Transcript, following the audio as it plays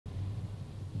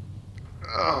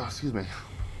Oh, excuse me.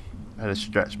 I had to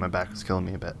stretch. My back was killing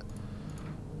me a bit.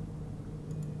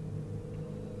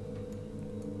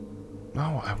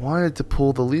 No, I wanted to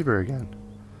pull the lever again.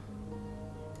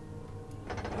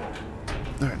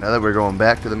 Alright, now that we're going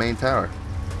back to the main tower.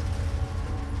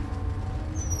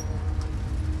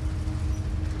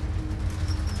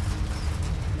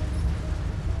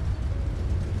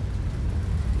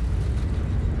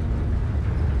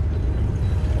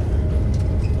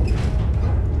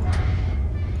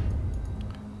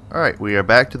 Alright, we are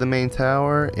back to the main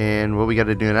tower, and what we got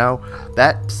to do now,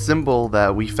 that symbol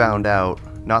that we found out,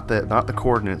 not the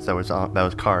coordinates that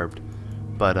was carved,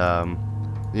 but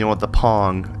you know what, the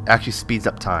Pong actually speeds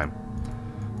up time.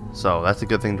 So that's a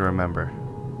good thing to remember.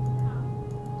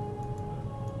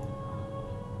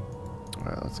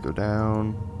 Alright, let's go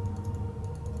down.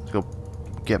 Let's go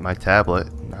get my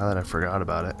tablet now that I forgot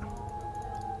about it.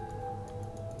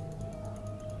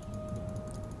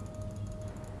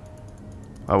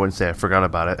 I wouldn't say I forgot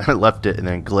about it. I left it and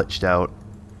then glitched out.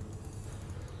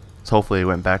 So hopefully it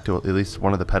went back to at least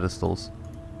one of the pedestals.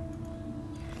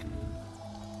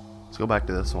 Let's go back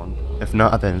to this one. If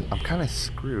not, then I'm kind of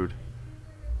screwed.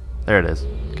 There it is.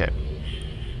 Okay.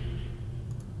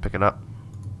 Pick it up.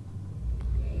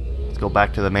 Let's go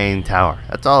back to the main tower.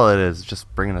 That's all it is.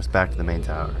 Just bringing us back to the main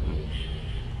tower.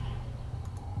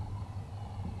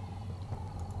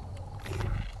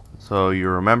 So you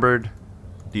remembered...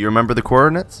 Do you remember the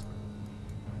coordinates?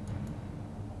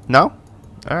 No?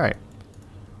 Alright.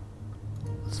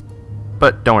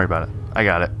 But don't worry about it. I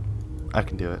got it. I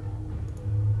can do it.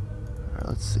 Alright,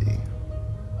 let's see.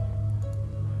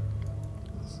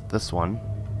 It's this one.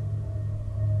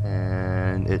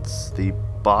 And it's the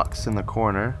box in the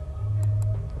corner.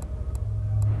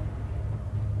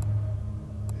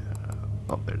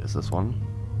 Oh, there it is, this one.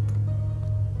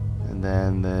 And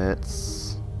then it's...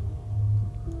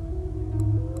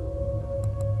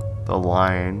 the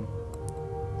line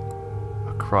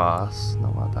across.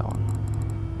 No, not that one.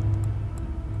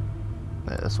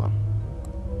 Yeah, this one.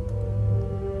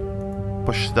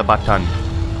 Push the button.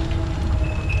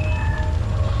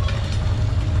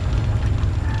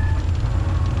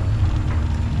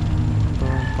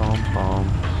 Boom, boom, boom.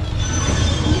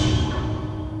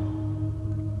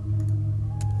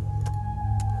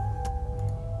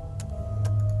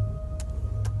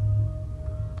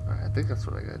 Alright, I think that's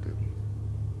what I gotta do.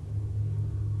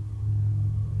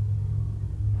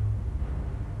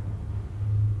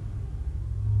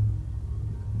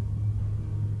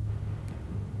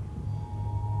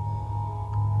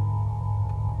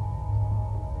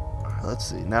 Let's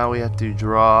see, now we have to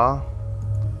draw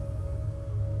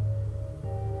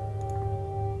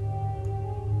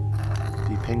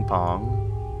the ping pong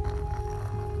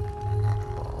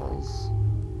balls.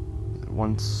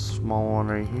 One small one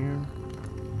right here,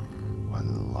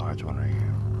 one large one right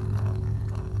here.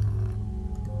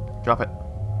 Drop it.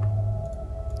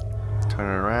 Turn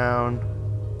it around.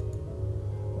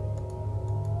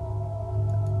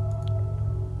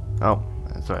 Oh,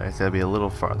 that's right, it's gotta be a little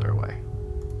farther away.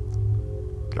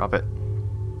 Drop it.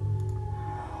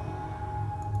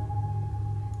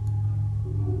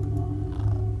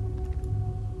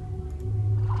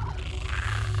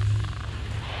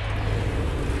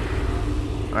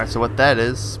 Alright, so what that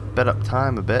is, sped up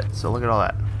time a bit, so look at all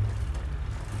that.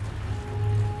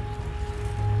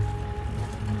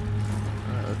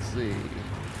 Alright, let's see.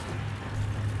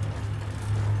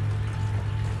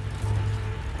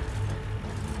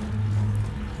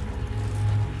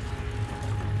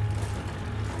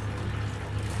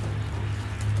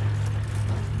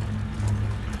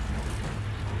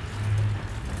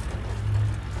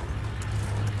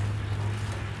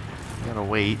 Gotta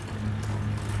wait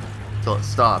until it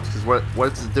stops, because what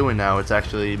it's doing now, it's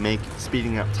actually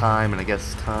speeding up time, and I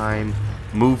guess time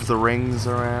move the rings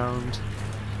around.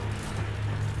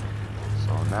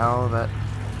 So now that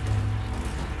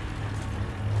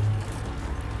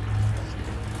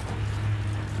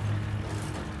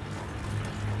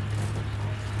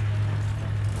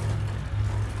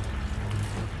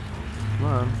come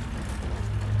on.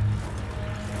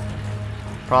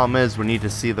 Problem is, we need to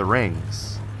see the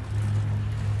rings.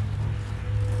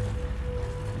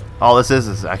 All this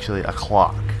is actually a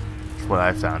clock. That's what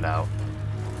I found out.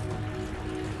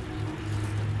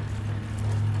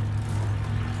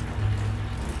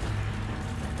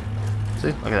 See?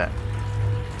 Look at that.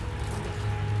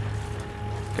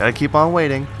 Gotta keep on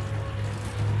waiting.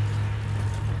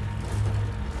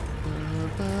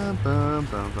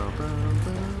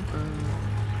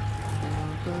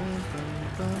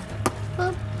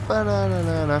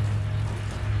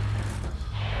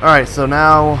 Alright, so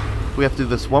now we have to do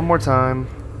this one more time.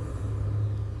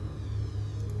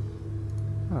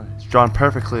 drawn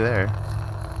perfectly there.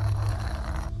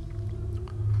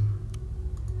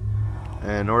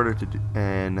 In order to do,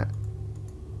 and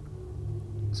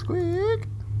squeak,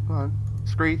 come on,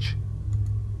 screech.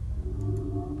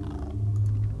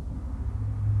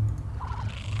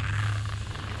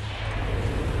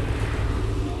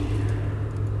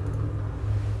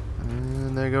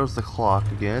 And there goes the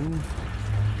clock again.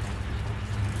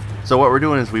 So what we're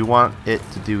doing is we want it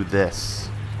to do this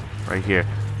right here.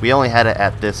 We only had it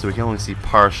at this, so we can only see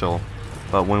partial,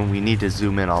 but when we need to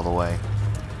zoom in all the way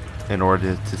in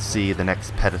order to see the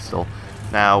next pedestal.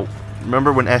 Now,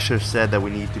 remember when Escher said that we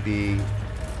need to be,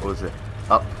 what was it,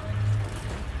 up?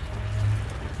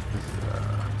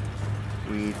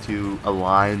 We need to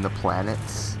align the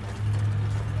planets.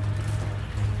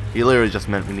 He literally just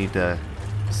meant we need to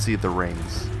see the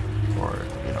rings, or,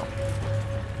 you know,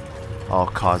 all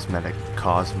cosmetic,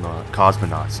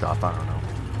 cosmonaut stuff, I don't know.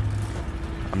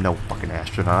 I'm no fucking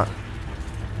astronaut.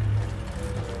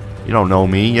 You don't know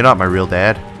me, you're not my real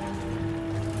dad.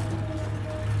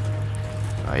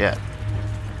 Not yet.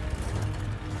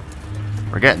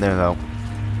 We're getting there though.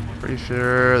 Pretty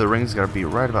sure the ring's gotta be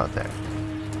right about there.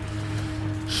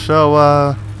 So,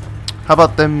 how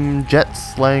about them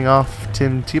jets laying off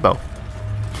Tim Tebow?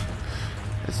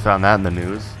 Just found that in the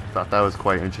news. Thought that was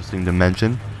quite interesting to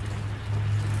mention.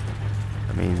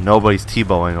 I mean, nobody's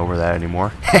Tebowing over that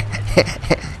anymore.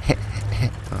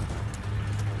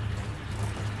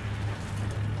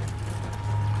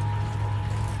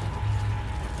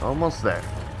 Almost there.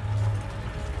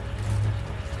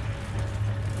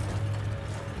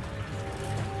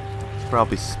 Should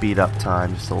probably speed up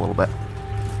time just a little bit.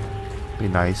 Be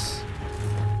nice.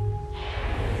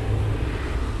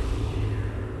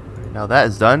 Now that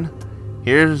is done.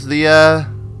 Here's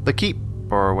the keep,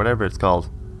 or whatever it's called.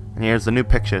 And here's the new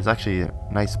picture. It's actually a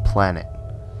nice planet.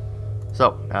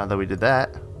 So, now that we did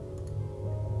that,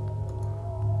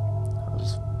 I'll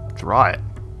just draw it.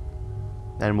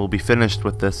 Then we'll be finished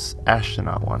with this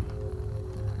astronaut one.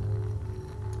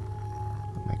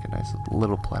 Make a nice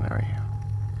little planet right here.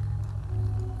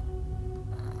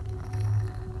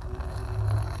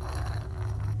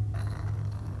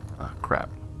 Ah,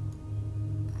 crap.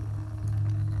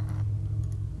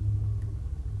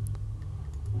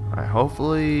 Alright,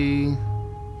 hopefully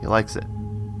he likes it.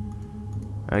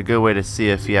 And a good way to see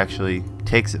if he actually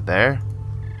takes it there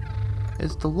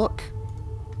is to look.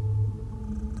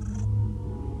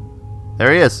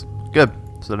 There he is. Good.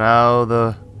 So now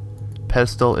the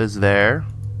pedestal is there.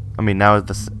 I mean, now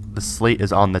the slate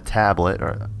is on the tablet,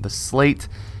 or the slate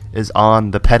is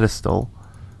on the pedestal.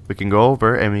 We can go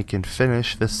over and we can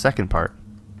finish this second part.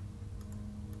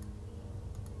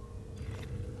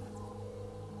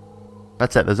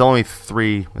 That's it. There's only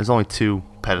two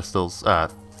pedestals.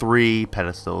 3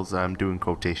 pedestals. I'm doing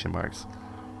quotation marks.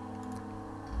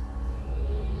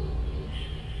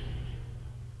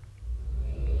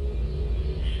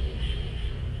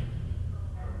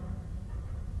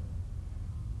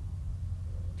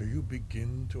 Do you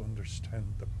begin to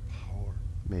understand the power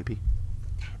Maybe. of the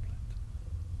tablet?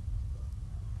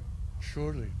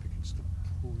 Surely it begins to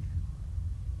pull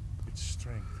you. Its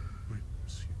strength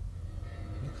grips you.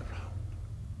 Look around.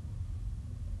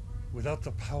 Without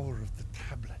the power of the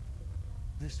tablet,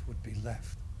 this would be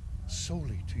left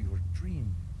solely to your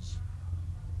dreams.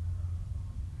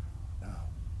 Now,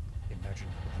 imagine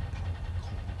what the power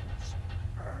calls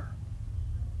her.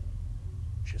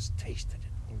 She has tasted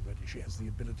it already. She has the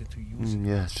ability to use it.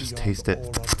 Yes, just taste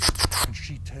it. And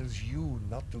she tells you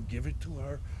not to give it to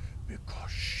her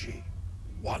because she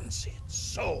wants it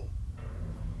so.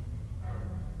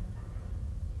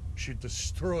 She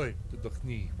destroyed the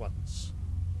Dukhni once,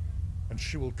 and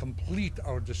she will complete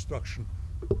our destruction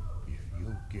if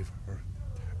you give her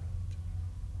the tablet.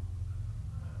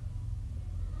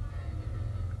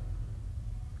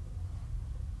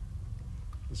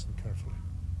 Listen carefully.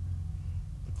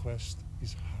 The quest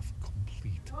is half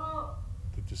complete.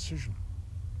 The decision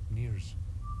nears.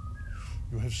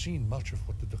 You have seen much of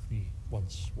what the Dukhni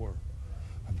once were,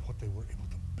 and what they were able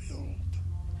to build.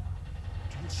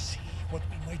 Do you see what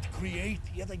we might create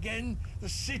yet again? The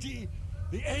city,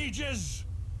 the ages.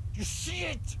 Do you see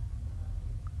it?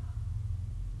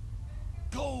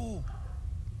 Go.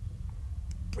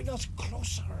 Bring us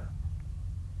closer.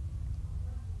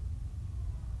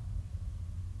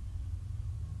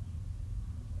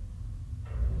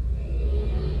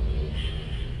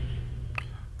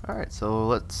 Alright, so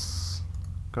let's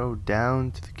go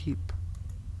down to the keep.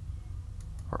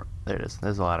 Or, there it is.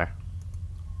 There's a ladder.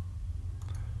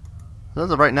 So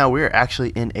as of right now, we're actually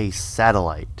in a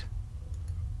satellite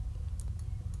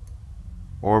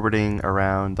orbiting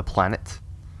around the planet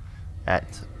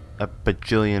at a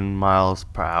bajillion miles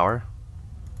per hour.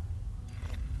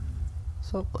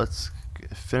 So let's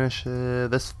finish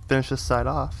this side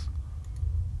off.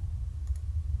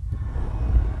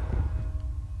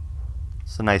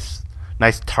 It's a nice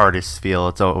TARDIS feel.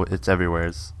 It's everywhere.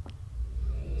 It's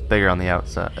bigger on the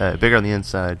outside, bigger on the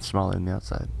inside, smaller on the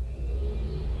outside.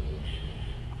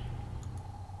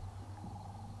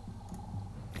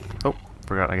 Oh,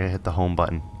 forgot I gotta hit the home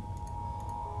button.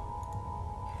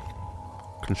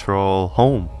 Control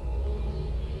home.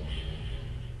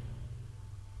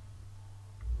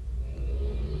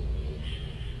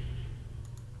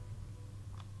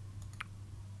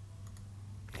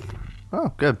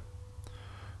 Oh, good.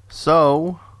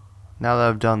 So, now that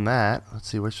I've done that, let's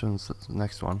see which one's the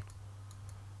next one.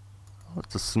 Oh,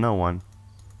 it's a snow one.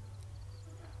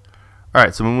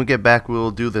 Alright, so when we get back,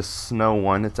 we'll do this snow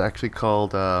one. It's actually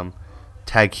called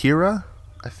Tagira,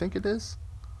 I think it is.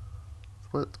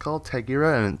 That's what it's called,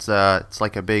 Tagira, and it's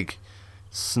like a big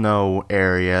snow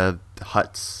area. The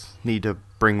huts need to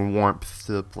bring warmth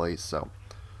to the place, so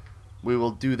we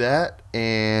will do that,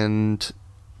 and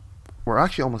we're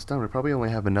actually almost done. We probably only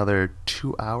have another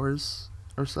 2 hours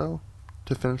or so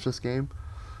to finish this game.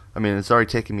 I mean, it's already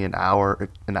taken me an hour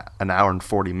and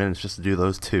 40 minutes just to do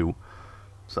those two.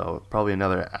 So probably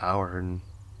another hour and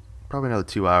probably another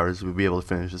 2 hours we'll be able to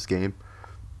finish this game.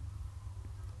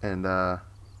 And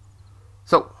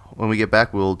so when we get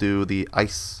back, we'll do the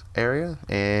ice area,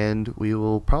 and we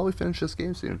will probably finish this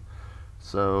game soon.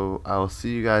 So I'll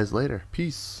see you guys later.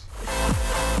 Peace.